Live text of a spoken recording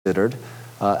considered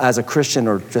as a Christian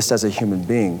or just as a human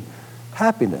being.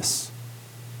 Happiness.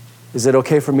 Is it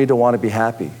okay for me to want to be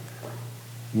happy?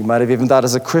 You might have even thought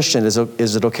as a Christian, is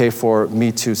it okay for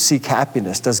me to seek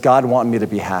happiness? Does God want me to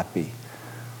be happy?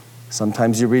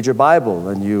 Sometimes you read your Bible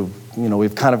and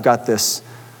we've kind of got this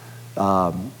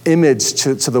image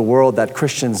to the world that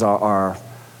Christians are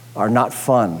not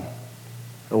fun.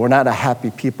 We're not a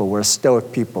happy people. We're a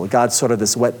stoic people. God's sort of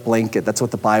this wet blanket. That's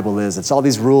what the Bible is. It's all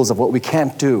these rules of what we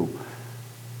can't do.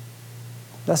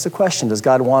 That's the question. Does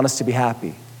God want us to be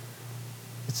happy?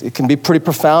 It can be a pretty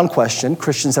profound question.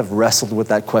 Christians have wrestled with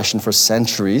that question for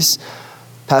centuries.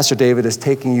 Pastor David is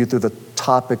taking you through the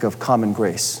topic of common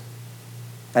grace.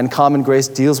 And common grace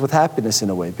deals with happiness in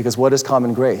a way, because what is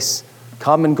common grace?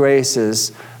 Common grace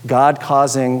is God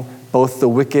causing both the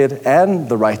wicked and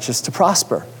the righteous to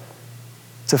prosper,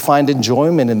 to find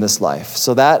enjoyment in this life.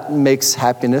 So that makes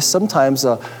happiness sometimes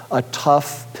a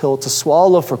tough pill to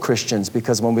swallow for Christians,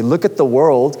 because when we look at the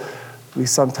world, we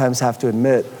sometimes have to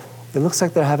admit, it looks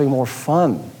like they're having more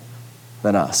fun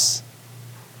than us.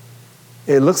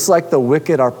 It looks like the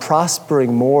wicked are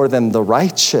prospering more than the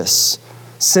righteous.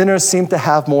 Sinners seem to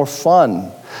have more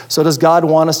fun. So does God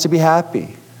want us to be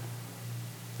happy?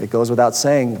 It goes without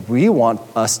saying, we want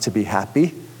us to be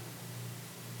happy.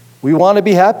 We want to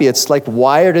be happy. It's like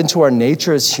wired into our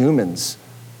nature as humans.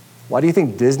 Why do you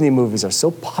think Disney movies are so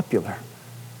popular?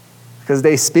 Because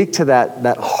they speak to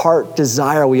that heart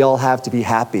desire we all have to be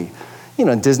happy.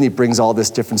 Disney brings all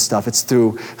this different stuff. It's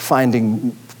through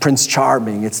finding Prince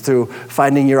Charming. It's through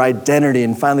finding your identity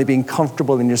and finally being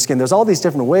comfortable in your skin. There's all these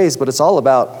different ways, but it's all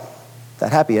about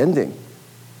that happy ending.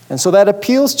 And so that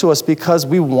appeals to us because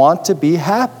we want to be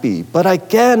happy. But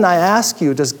again, I ask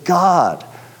you, does God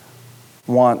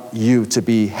want you to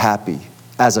be happy?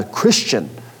 As a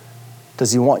Christian,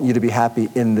 does he want you to be happy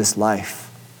in this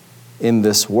life, in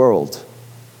this world?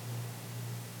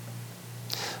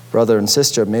 Brother and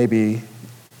sister, maybe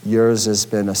yours has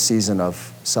been a season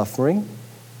of suffering,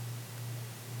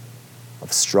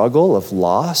 of struggle, of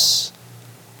loss,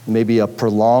 maybe a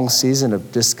prolonged season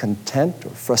of discontent or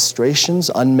frustrations,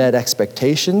 unmet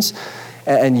expectations,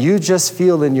 and you just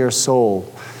feel in your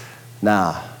soul,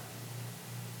 nah,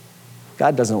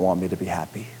 God doesn't want me to be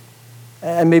happy.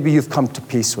 And maybe you've come to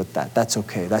peace with that. That's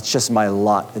okay. That's just my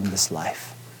lot in this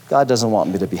life. God doesn't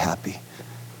want me to be happy.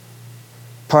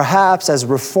 Perhaps as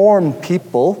Reformed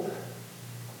people,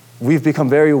 we've become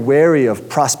very wary of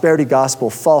prosperity gospel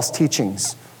false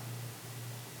teachings.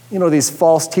 These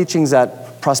false teachings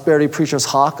that prosperity preachers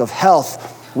hawk of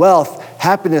health, wealth,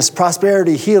 happiness,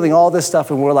 prosperity, healing, all this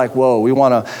stuff. And we're like, whoa, we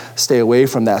want to stay away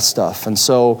from that stuff. And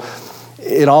so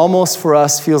it almost for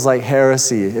us feels like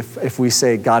heresy if we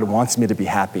say God wants me to be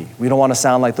happy. We don't want to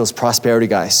sound like those prosperity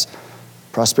guys,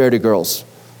 prosperity girls.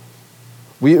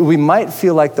 We might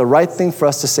feel like the right thing for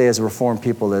us to say as Reformed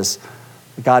people is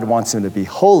God wants him to be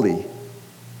holy,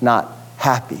 not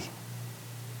happy.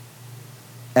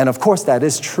 And of course that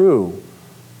is true.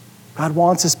 God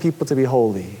wants his people to be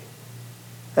holy.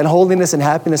 And holiness and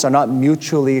happiness are not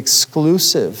mutually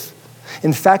exclusive.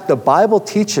 In fact, the Bible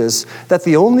teaches that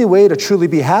the only way to truly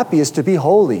be happy is to be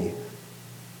holy.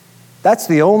 That's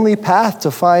the only path to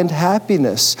find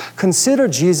happiness. Consider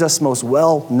Jesus' most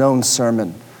well-known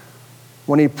sermon.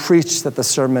 When he preached at the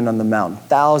Sermon on the Mount,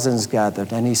 thousands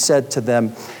gathered, and he said to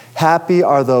them, happy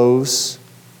are those,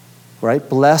 right?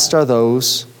 Blessed are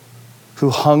those who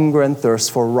hunger and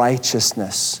thirst for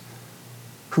righteousness,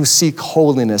 who seek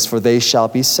holiness, for they shall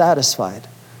be satisfied.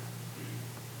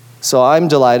 So I'm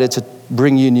delighted to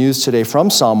bring you news today from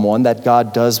Psalm 1 that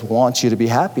God does want you to be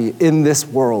happy in this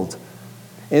world,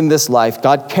 in this life.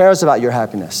 God cares about your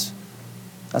happiness.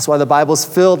 That's why the Bible's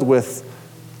filled with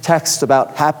texts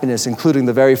about happiness, including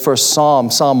the very first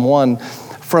Psalm, Psalm 1,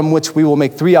 from which we will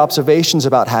make 3 observations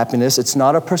about happiness. It's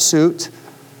not a pursuit.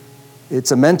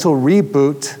 It's a mental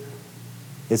reboot.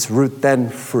 It's root, then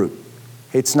fruit.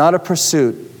 It's not a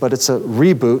pursuit, but it's a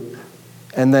reboot,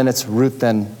 and then it's root,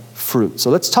 then fruit. So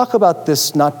let's talk about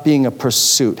this not being a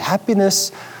pursuit.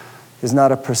 Happiness is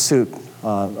not a pursuit,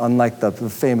 unlike the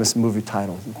famous movie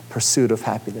title, Pursuit of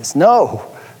Happiness.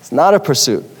 No, it's not a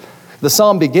pursuit. The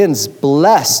psalm begins,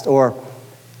 blessed or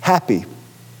happy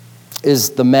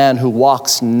is the man who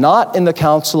walks not in the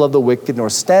counsel of the wicked, nor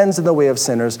stands in the way of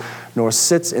sinners, nor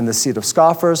sits in the seat of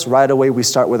scoffers. Right away, we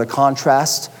start with a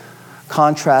contrast.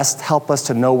 Contrasts help us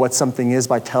to know what something is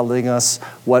by telling us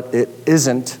what it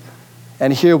isn't.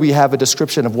 And here we have a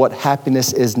description of what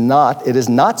happiness is not. It is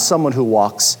not someone who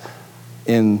walks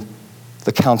in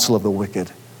the counsel of the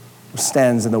wicked, or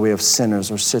stands in the way of sinners,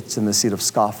 or sits in the seat of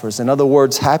scoffers. In other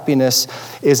words, happiness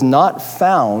is not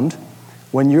found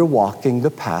when you're walking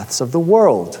the paths of the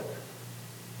world.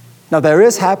 Now, there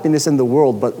is happiness in the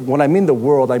world, but when I mean the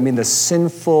world, I mean the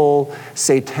sinful,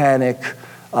 satanic,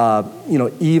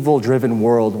 evil-driven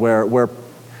world where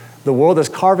the world is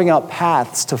carving out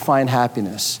paths to find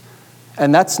happiness.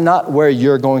 And that's not where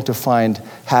you're going to find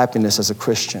happiness as a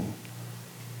Christian.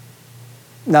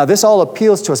 Now, this all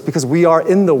appeals to us because we are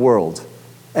in the world,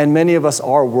 and many of us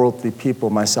are worldly people,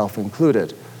 myself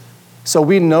included. So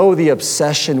we know the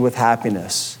obsession with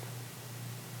happiness.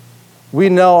 We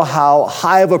know how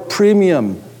high of a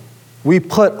premium we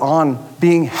put on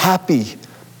being happy.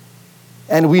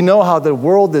 And we know how the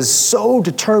world is so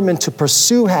determined to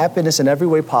pursue happiness in every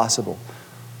way possible.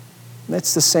 And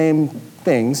it's the same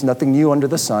things, nothing new under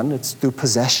the sun. It's through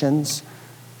possessions.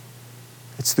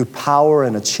 It's through power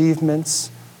and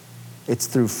achievements. It's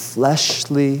through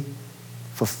fleshly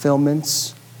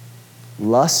fulfillments,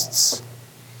 lusts.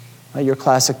 Your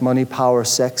classic money, power,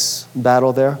 sex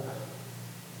battle there.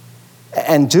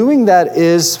 And doing that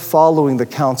is following the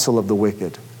counsel of the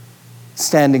wicked,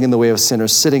 standing in the way of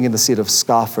sinners, sitting in the seat of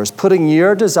scoffers, putting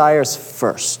your desires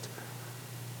first,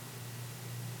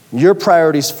 your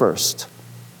priorities first,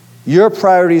 your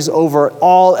priorities over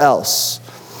all else.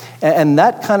 And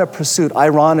that kind of pursuit,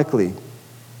 ironically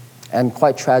and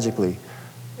quite tragically,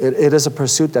 it is a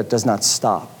pursuit that does not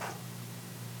stop.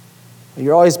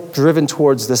 You're always driven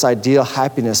towards this ideal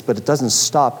happiness, but it doesn't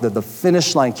stop. The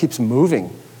finish line keeps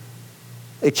moving.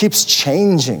 It keeps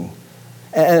changing.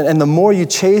 And the more you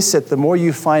chase it, the more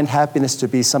you find happiness to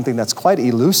be something that's quite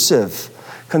elusive.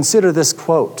 Consider this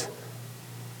quote: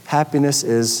 happiness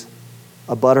is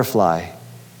a butterfly,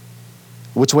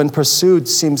 which when pursued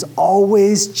seems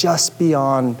always just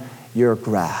beyond your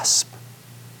grasp.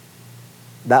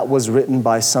 That was written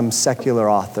by some secular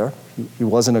author. He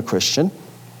wasn't a Christian,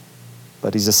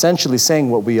 but he's essentially saying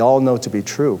what we all know to be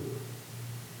true.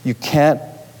 You can't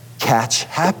catch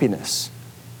happiness.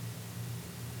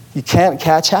 You can't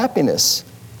catch happiness.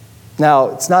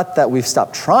 Now, it's not that we've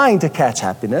stopped trying to catch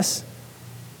happiness.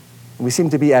 We seem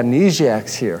to be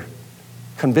amnesiacs here,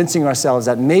 convincing ourselves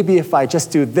that maybe if I just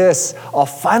do this, I'll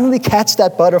finally catch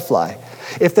that butterfly.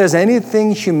 If there's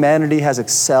anything humanity has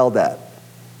excelled at,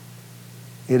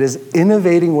 it is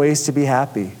innovating ways to be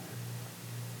happy.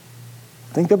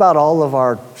 Think about all of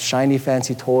our shiny,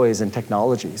 fancy toys and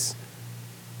technologies,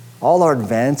 all our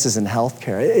advances in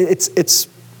healthcare.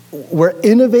 We're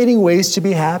innovating ways to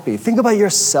be happy. Think about your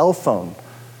cell phone.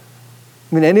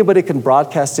 I mean, anybody can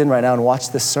broadcast in right now and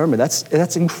watch this sermon.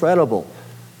 That's incredible.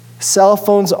 Cell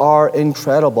phones are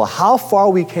incredible. How far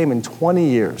we came in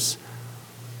 20 years.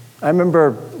 I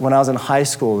remember when I was in high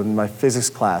school in my physics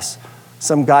class,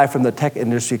 some guy from the tech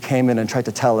industry came in and tried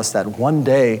to tell us that one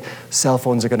day cell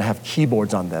phones are going to have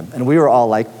keyboards on them. And we were all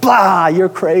like, blah, you're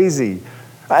crazy.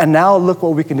 And now look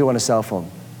what we can do on a cell phone.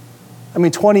 I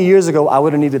mean, 20 years ago, I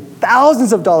would have needed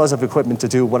thousands of dollars of equipment to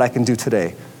do what I can do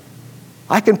today.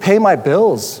 I can pay my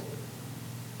bills.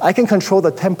 I can control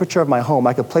the temperature of my home.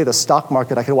 I could play the stock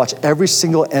market. I could watch every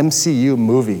single MCU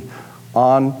movie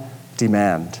on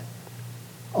demand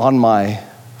on my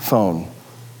phone.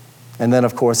 And then,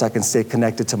 of course, I can stay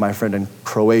connected to my friend in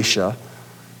Croatia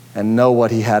and know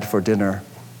what he had for dinner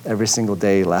every single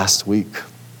day last week.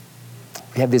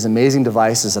 We have these amazing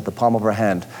devices at the palm of our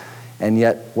hand. And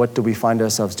yet, what do we find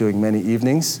ourselves doing many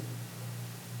evenings?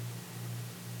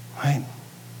 Right?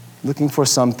 Looking for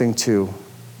something to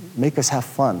make us have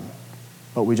fun,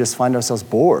 but we just find ourselves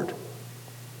bored.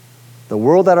 The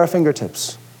world at our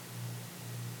fingertips,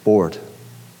 bored.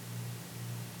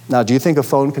 Now, do you think a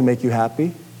phone can make you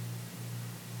happy?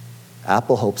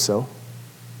 Apple hopes so.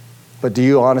 But do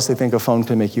you honestly think a phone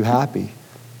can make you happy?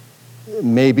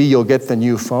 Maybe you'll get the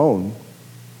new phone,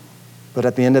 but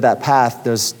at the end of that path,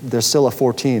 there's still a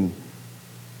 14.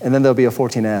 And then there'll be a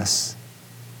 14S,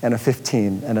 and a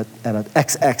 15, and an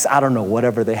XX, I don't know,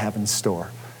 whatever they have in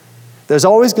store. There's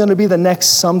always going to be the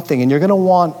next something, and you're going to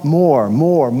want more,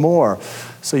 more, more.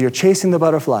 So you're chasing the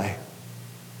butterfly.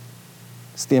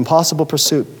 It's the impossible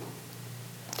pursuit.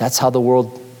 That's how the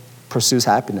world pursues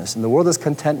happiness. And the world is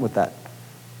content with that.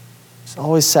 It's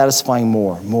always satisfying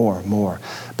more, more, more.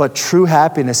 But true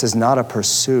happiness is not a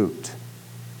pursuit.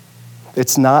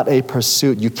 It's not a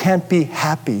pursuit. You can't be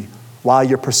happy while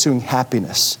you're pursuing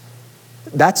happiness.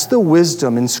 That's the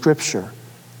wisdom in Scripture.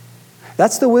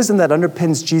 That's the wisdom that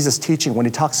underpins Jesus' teaching when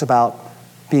he talks about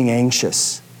being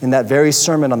anxious in that very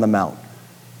Sermon on the Mount.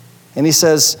 And he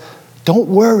says, don't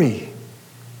worry.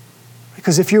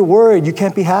 Because if you're worried, you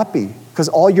can't be happy. Because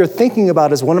all you're thinking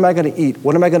about is, what am I going to eat?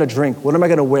 What am I going to drink? What am I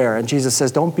going to wear? And Jesus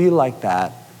says, don't be like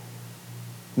that.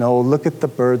 No, look at the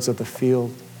birds of the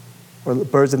field. or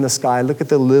birds in the sky. Look at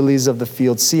the lilies of the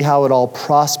field. See how it all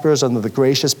prospers under the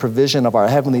gracious provision of our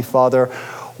Heavenly Father.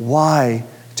 Why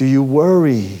do you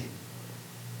worry?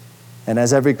 And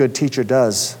as every good teacher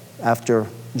does, after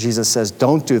Jesus says,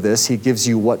 don't do this, he gives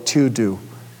you what to do.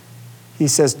 He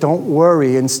says, don't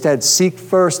worry. Instead, seek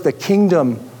first the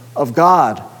kingdom of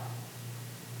God,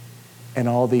 and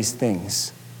all these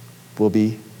things will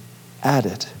be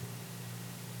added.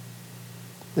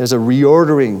 There's a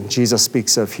reordering Jesus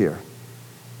speaks of here.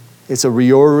 It's a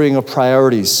reordering of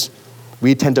priorities.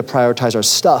 We tend to prioritize our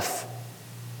stuff.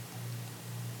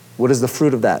 What is the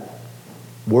fruit of that?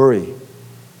 Worry,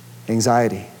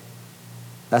 anxiety.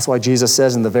 That's why Jesus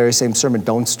says in the very same sermon,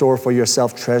 don't store for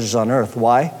yourself treasures on earth.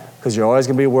 Why? Because you're always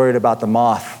going to be worried about the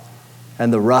moth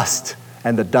and the rust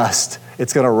and the dust.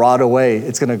 It's going to rot away.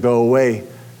 It's going to go away.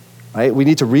 Right? We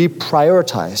need to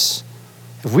reprioritize.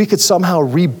 If we could somehow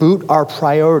reboot our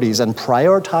priorities and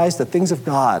prioritize the things of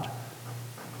God,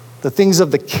 the things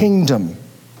of the kingdom,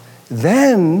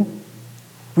 then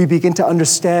we begin to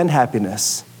understand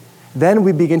happiness. Then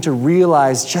we begin to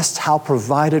realize just how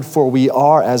provided for we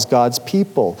are as God's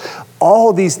people.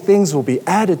 All these things will be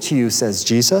added to you, says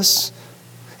Jesus.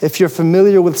 If you're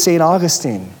familiar with St.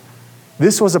 Augustine,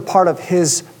 this was a part of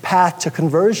his path to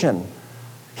conversion.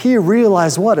 He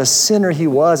realized what a sinner he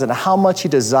was and how much he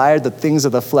desired the things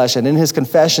of the flesh. And in his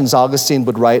Confessions, Augustine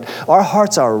would write, our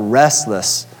hearts are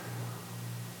restless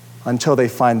until they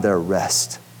find their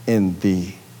rest in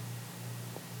thee.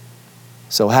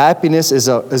 So happiness is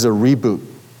a reboot.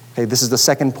 Okay, this is the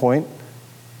second point.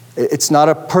 It's not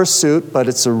a pursuit, but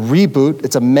it's a reboot.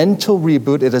 It's a mental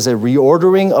reboot. It is a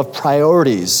reordering of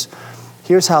priorities.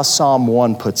 Here's how Psalm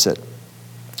 1 puts it.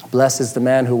 Blessed is the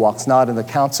man who walks not in the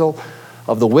counsel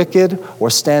of the wicked, or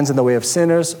stands in the way of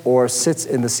sinners, or sits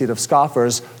in the seat of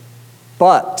scoffers.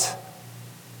 But,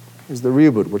 here's the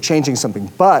reboot. We're changing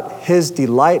something. But his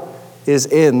delight is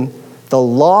in the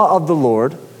law of the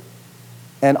Lord,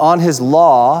 and on his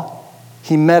law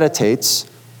he meditates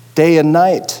day and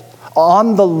night.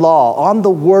 On the law, on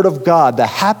the word of God, the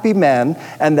happy man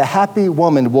and the happy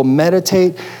woman will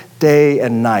meditate day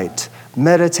and night.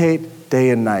 Meditate day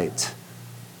and night.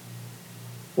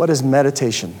 What is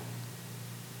meditation?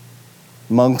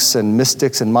 Monks and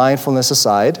mystics and mindfulness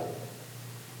aside,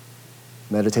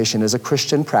 meditation is a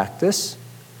Christian practice.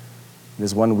 It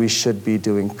is one we should be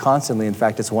doing constantly. In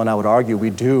fact, it's one I would argue we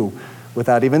do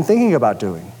without even thinking about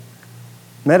doing.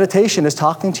 Meditation is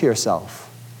talking to yourself.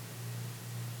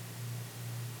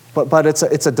 But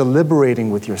it's a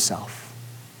deliberating with yourself.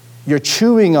 You're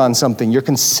chewing on something, you're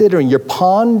considering, you're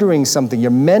pondering something,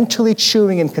 you're mentally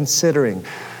chewing and considering.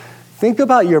 Think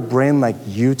about your brain like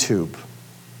YouTube.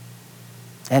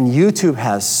 And YouTube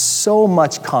has so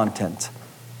much content.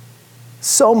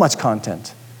 So much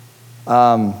content.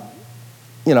 A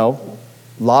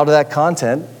lot of that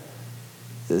content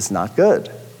is not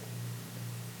good.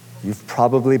 You've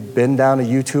probably been down a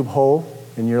YouTube hole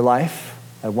in your life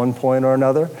at one point or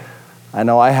another. I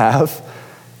know I have.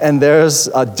 And there's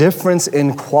a difference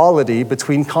in quality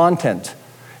between content.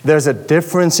 There's a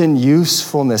difference in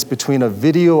usefulness between a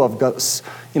video of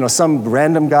some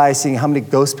random guy seeing how many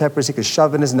ghost peppers he could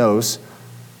shove in his nose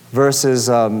versus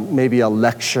maybe a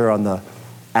lecture on the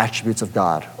attributes of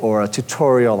God or a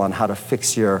tutorial on how to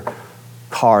fix your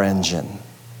car engine.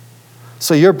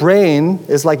 So your brain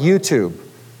is like YouTube.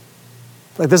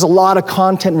 Like there's a lot of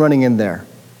content running in there.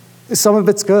 Some of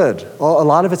it's good. A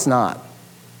lot of it's not.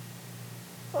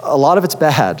 A lot of it's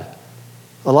bad.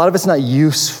 A lot of it's not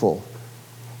useful.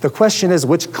 The question is,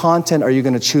 which content are you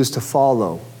going to choose to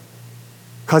follow?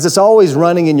 Because it's always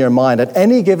running in your mind. At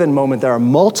any given moment, there are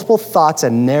multiple thoughts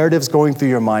and narratives going through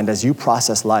your mind as you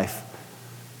process life,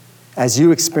 as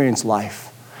you experience life.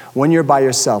 When you're by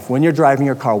yourself, when you're driving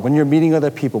your car, when you're meeting other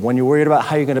people, when you're worried about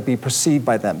how you're going to be perceived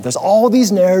by them. There's all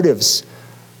these narratives.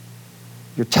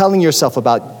 You're telling yourself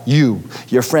about you,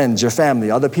 your friends, your family,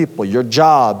 other people, your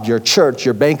job, your church,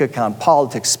 your bank account,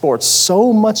 politics, sports.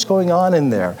 So much going on in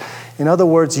there. In other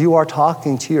words, you are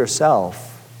talking to yourself.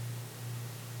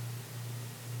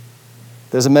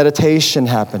 There's a meditation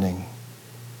happening.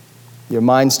 Your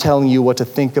mind's telling you what to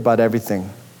think about everything.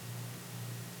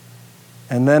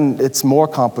 And then it's more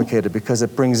complicated because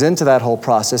it brings into that whole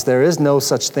process, there is no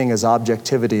such thing as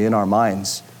objectivity in our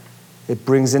minds. It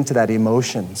brings into that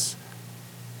emotions.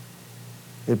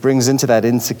 It brings into that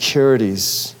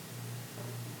insecurities.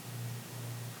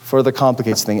 Further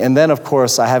complicates things. And then, of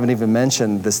course, I haven't even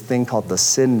mentioned this thing called the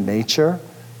sin nature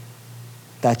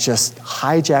that just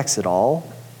hijacks it all.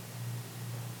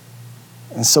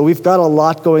 And so we've got a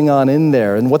lot going on in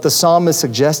there. And what the psalm is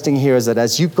suggesting here is that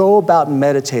as you go about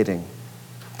meditating,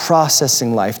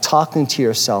 processing life, talking to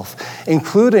yourself,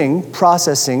 including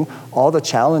processing all the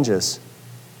challenges,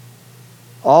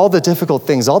 all the difficult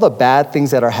things, all the bad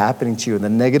things that are happening to you, and the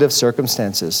negative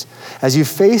circumstances. As you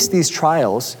face these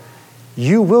trials,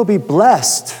 you will be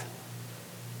blessed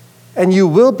and you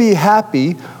will be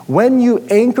happy when you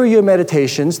anchor your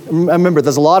meditations. Remember,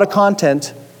 there's a lot of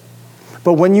content,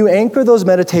 but when you anchor those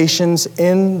meditations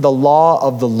in the law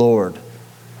of the Lord,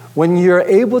 when you're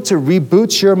able to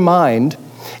reboot your mind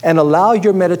and allow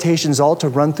your meditations all to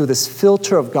run through this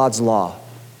filter of God's law,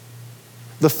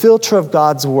 the filter of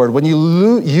God's word, when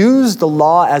you use the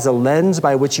law as a lens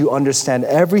by which you understand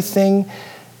everything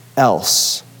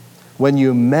else, when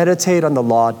you meditate on the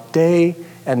law day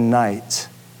and night,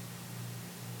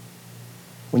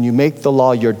 when you make the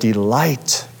law your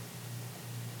delight,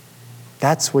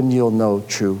 that's when you'll know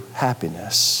true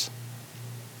happiness.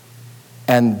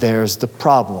 And there's the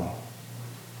problem.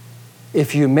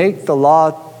 If you make the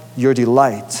law your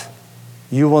delight,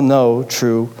 you will know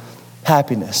true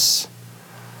happiness.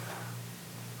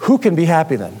 Who can be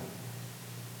happy then?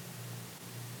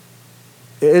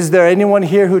 Is there anyone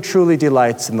here who truly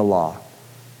delights in the law?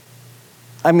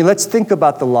 I mean, let's think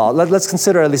about the law. Let's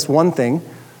consider at least one thing.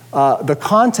 The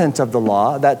content of the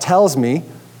law that tells me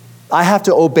I have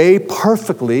to obey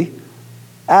perfectly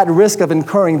at risk of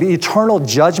incurring the eternal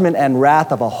judgment and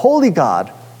wrath of a holy God.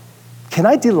 Can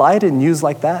I delight in news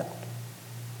like that?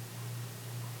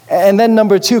 And then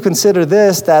number two, consider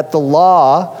this, that the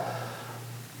law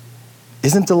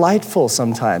isn't delightful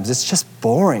sometimes. It's just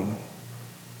boring.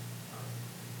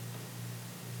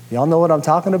 Y'all know what I'm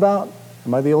talking about?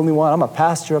 Am I the only one? I'm a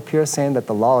pastor up here saying that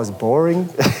the law is boring.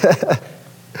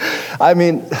 I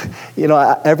mean,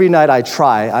 every night I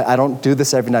try. I don't do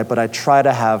this every night, but I try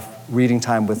to have reading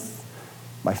time with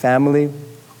my family.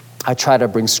 I try to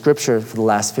bring scripture for the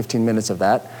last 15 minutes of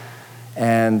that.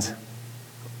 And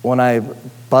when I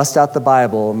bust out the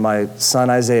Bible, my son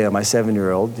Isaiah, my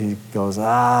 7-year-old, he goes,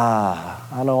 I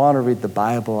don't want to read the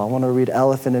Bible. I want to read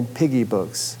Elephant and Piggy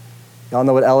books. Y'all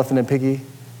know what Elephant and Piggy?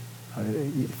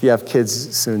 If you have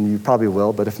kids soon, you probably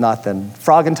will, but if not, then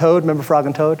Frog and Toad. Remember Frog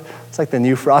and Toad? It's like the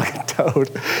new Frog and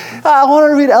Toad. I want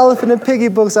to read Elephant and Piggy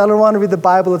books. I don't want to read the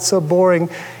Bible. It's so boring.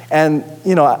 And,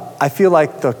 I feel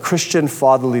like the Christian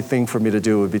fatherly thing for me to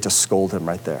do would be to scold him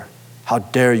right there. How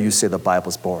dare you say the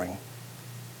Bible's boring?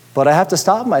 But I have to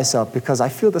stop myself because I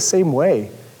feel the same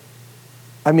way.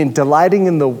 I mean, delighting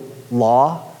in the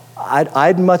law,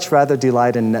 I'd much rather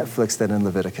delight in Netflix than in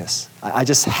Leviticus. I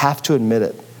just have to admit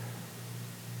it.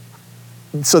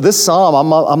 So this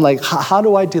psalm, I'm like, how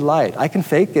do I delight? I can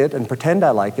fake it and pretend I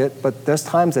like it, but there's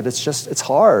times that it's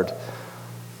hard.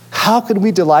 How can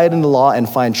we delight in the law and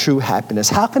find true happiness?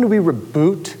 How can we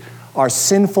reboot our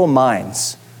sinful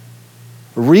minds?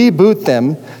 Reboot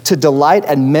them to delight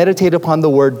and meditate upon the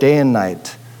word day and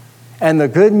night. And the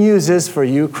good news is for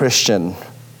you, Christian,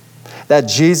 that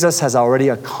Jesus has already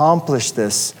accomplished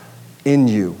this in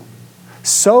you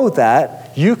so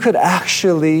that you could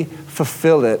actually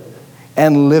fulfill it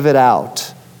and live it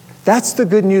out. That's the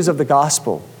good news of the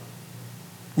gospel.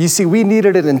 You see, we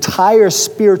needed an entire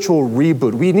spiritual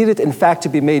reboot. We needed, in fact, to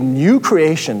be made new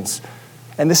creations.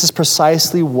 And this is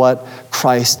precisely what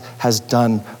Christ has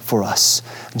done for us.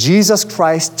 Jesus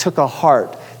Christ took a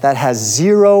heart that has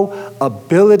zero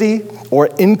ability or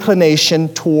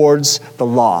inclination towards the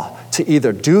law, to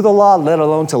either do the law, let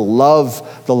alone to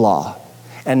love the law.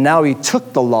 And now he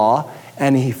took the law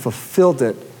and he fulfilled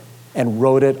it and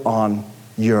wrote it on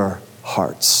your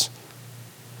hearts.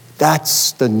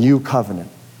 That's the new covenant.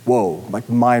 Whoa, like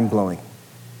mind-blowing.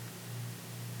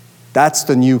 That's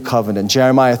the new covenant.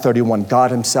 Jeremiah 31, God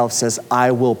himself says,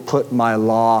 I will put my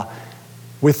law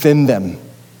within them.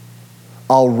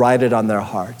 I'll write it on their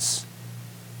hearts.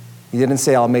 He didn't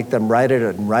say, I'll make them write it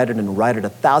and write it and write it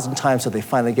 1,000 times so they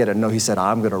finally get it. No, he said,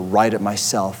 I'm going to write it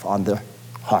myself on their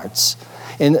hearts.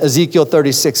 In Ezekiel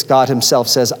 36, God himself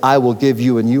says, I will give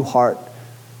you a new heart.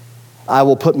 I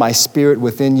will put my spirit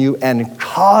within you and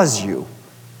cause you.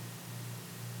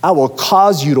 I will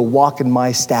cause you to walk in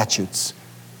my statutes.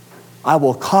 I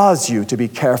will cause you to be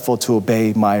careful to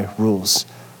obey my rules.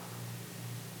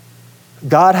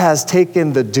 God has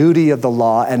taken the duty of the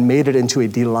law and made it into a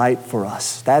delight for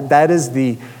us. That is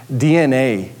the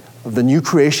DNA of the new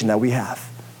creation that we have.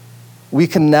 We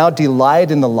can now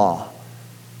delight in the law.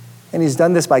 And he's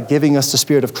done this by giving us the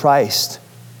Spirit of Christ.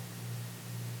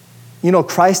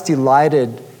 Christ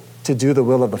delighted to do the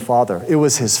will of the Father. It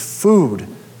was his food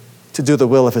to do the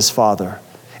will of his Father.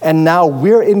 And now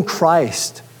we're in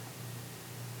Christ.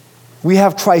 We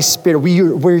have Christ's Spirit.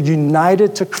 We're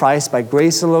united to Christ by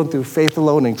grace alone, through faith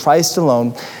alone, in Christ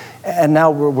alone. And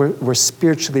now we're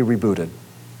spiritually rebooted.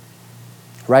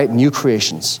 right? New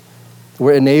creations.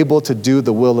 We're enabled to do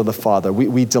the will of the Father.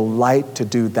 We delight to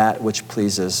do that which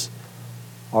pleases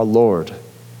our Lord.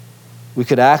 We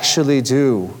could actually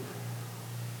do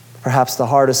perhaps the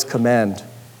hardest command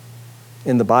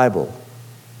in the Bible,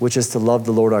 which is to love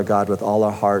the Lord our God with all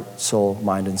our heart, soul,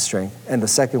 mind, and strength. And the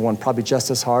second one, probably just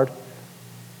as hard,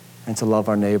 and to love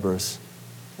our neighbors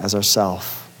as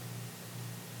ourselves.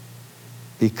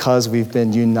 Because we've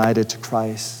been united to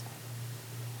Christ.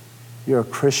 You're a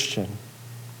Christian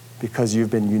because you've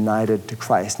been united to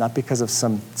Christ, not because of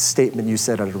some statement you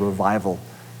said at a revival,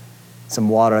 some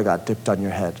water got dipped on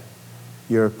your head.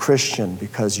 You're a Christian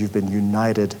because you've been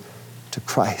united to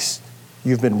Christ.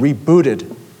 You've been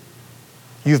rebooted.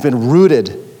 You've been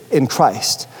rooted in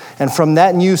Christ. And from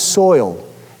that new soil,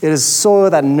 it is soil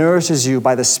that nourishes you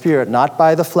by the Spirit, not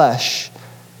by the flesh.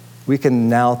 We can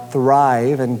now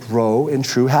thrive and grow in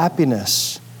true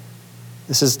happiness.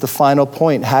 This is the final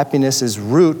point. Happiness is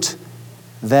root,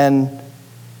 then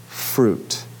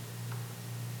fruit.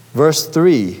 Verse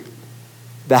 3,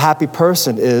 the happy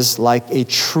person is like a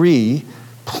tree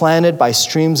planted by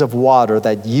streams of water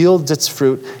that yields its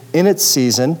fruit in its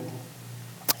season,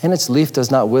 and its leaf does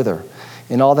not wither.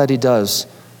 In all that he does,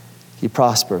 he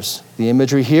prospers. The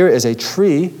imagery here is a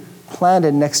tree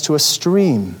planted next to a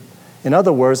stream. In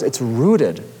other words, it's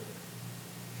rooted.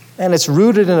 And it's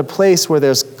rooted in a place where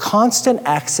there's constant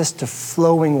access to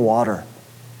flowing water,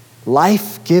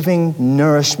 life-giving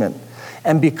nourishment.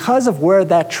 And because of where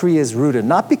that tree is rooted,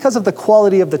 not because of the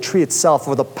quality of the tree itself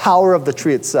or the power of the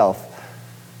tree itself,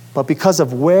 but because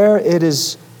of where it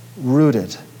is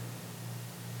rooted,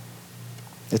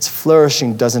 its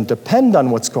flourishing doesn't depend on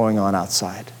what's going on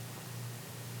outside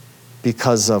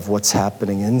because of what's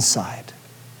happening inside.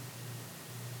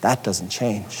 That doesn't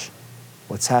change.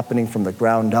 What's happening from the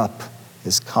ground up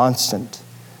is constant.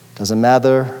 Doesn't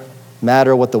matter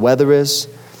what the weather is.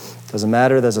 Doesn't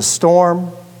matter there's a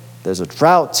storm, there's a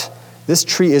drought. This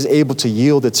tree is able to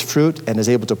yield its fruit and is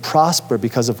able to prosper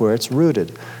because of where it's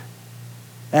rooted.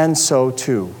 And so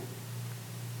too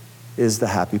is the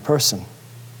happy person.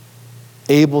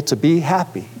 Able to be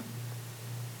happy.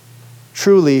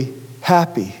 Truly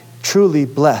happy. Truly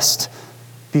blessed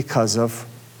because of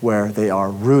where they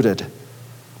are rooted.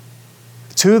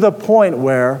 To the point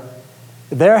where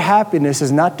their happiness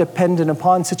is not dependent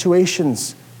upon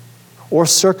situations or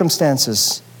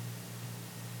circumstances.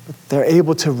 But they're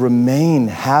able to remain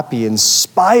happy in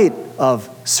spite of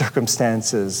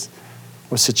circumstances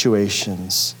or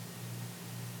situations.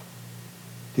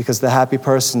 Because the happy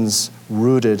person's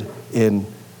rooted in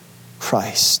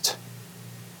Christ.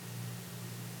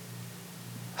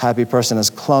 Happy person has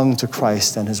clung to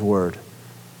Christ and his word,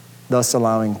 thus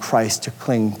allowing Christ to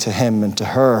cling to him and to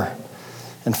her.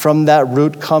 And from that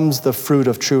root comes the fruit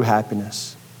of true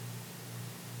happiness.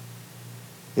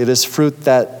 It is fruit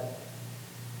that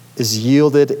is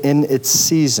yielded in its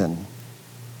season,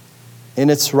 in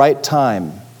its right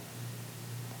time.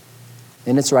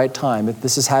 In its right time.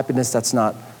 This is happiness that's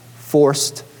not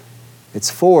forced, it's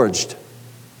forged.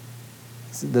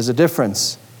 There's a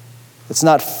difference. It's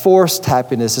not forced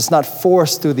happiness. It's not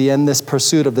forced through the endless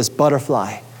pursuit of this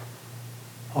butterfly.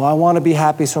 Oh, I want to be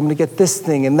happy, so I'm going to get this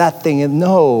thing and that thing. And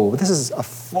no, this is a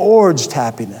forged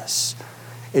happiness.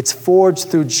 It's forged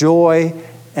through joy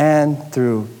and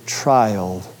through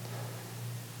trial,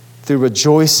 through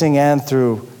rejoicing and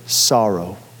through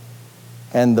sorrow.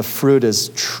 And the fruit is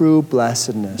true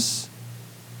blessedness,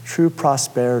 true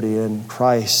prosperity in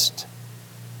Christ.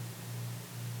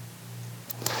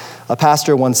 A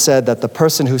pastor once said that the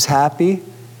person who's happy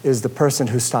is the person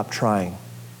who stopped trying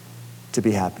to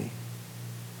be happy.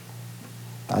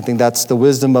 I think that's the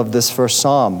wisdom of this first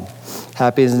psalm.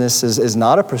 Happiness is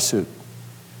not a pursuit.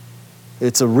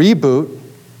 It's a reboot.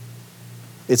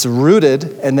 It's rooted,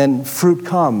 and then fruit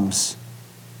comes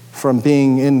from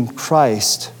being in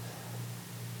Christ.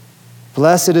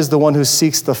 Blessed is the one who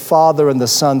seeks the Father and the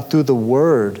Son through the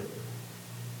Word.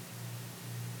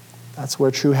 That's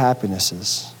where true happiness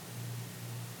is.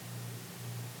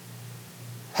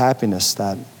 Happiness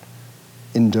that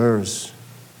endures,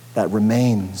 that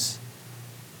remains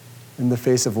in the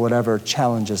face of whatever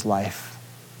challenges life,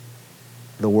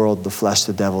 the world, the flesh,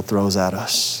 the devil throws at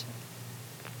us.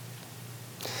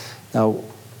 Now,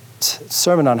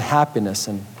 sermon on happiness,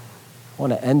 and I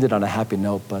want to end it on a happy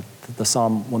note, but the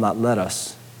psalm will not let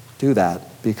us do that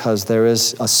because there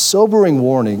is a sobering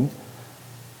warning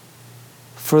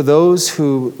for those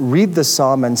who read the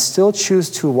psalm and still choose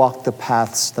to walk the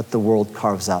paths that the world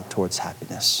carves out towards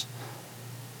happiness.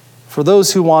 For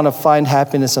those who want to find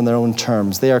happiness on their own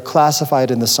terms, they are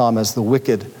classified in the psalm as the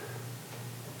wicked,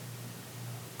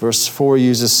 Verse 4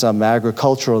 uses some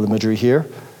agricultural imagery here.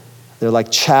 They're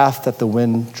like chaff that the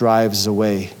wind drives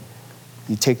away.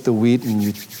 You take the wheat and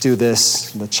you do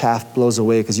this, and the chaff blows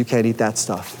away because you can't eat that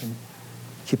stuff.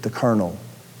 Keep the kernel.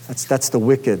 That's the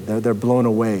wicked. They're blown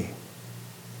away.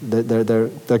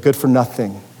 They're good for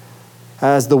nothing.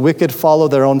 As the wicked follow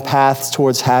their own paths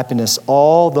towards happiness,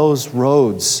 all those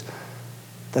roads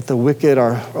that the wicked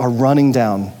are running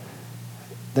down,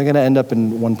 they're going to end up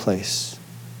in one place.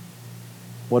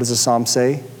 What does the psalm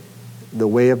say? The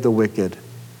way of the wicked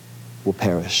will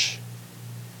perish.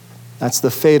 That's the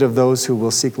fate of those who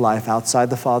will seek life outside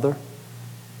the Father,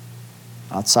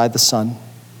 outside the Son.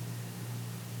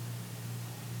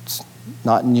 It's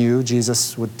not in you.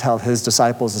 Jesus would tell his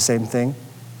disciples the same thing.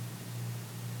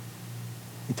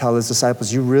 He'd tell his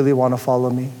disciples, you really want to follow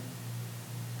me?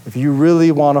 If you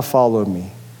really want to follow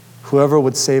me, whoever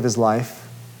would save his life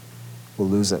will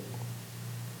lose it.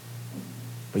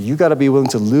 But you got to be willing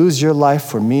to lose your life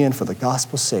for me and for the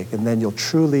gospel's sake, and then you'll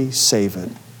truly save it.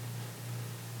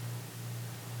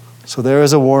 So there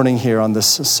is a warning here on this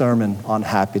sermon on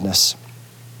happiness.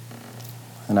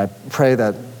 And I pray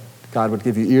that God would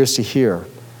give you ears to hear.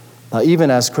 Now, even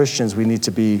as Christians, we need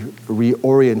to be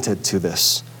reoriented to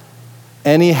this.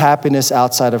 Any happiness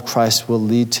outside of Christ will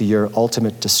lead to your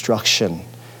ultimate destruction.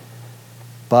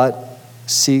 But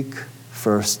seek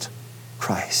first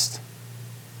Christ.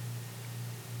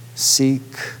 Seek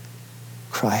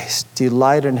Christ.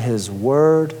 Delight in his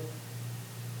word.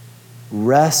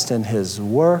 Rest in his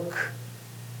work.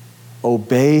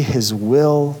 Obey his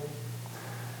will.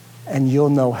 And you'll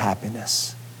know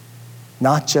happiness.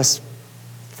 Not just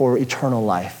for eternal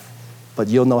life, but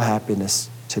you'll know happiness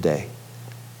today.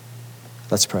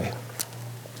 Let's pray.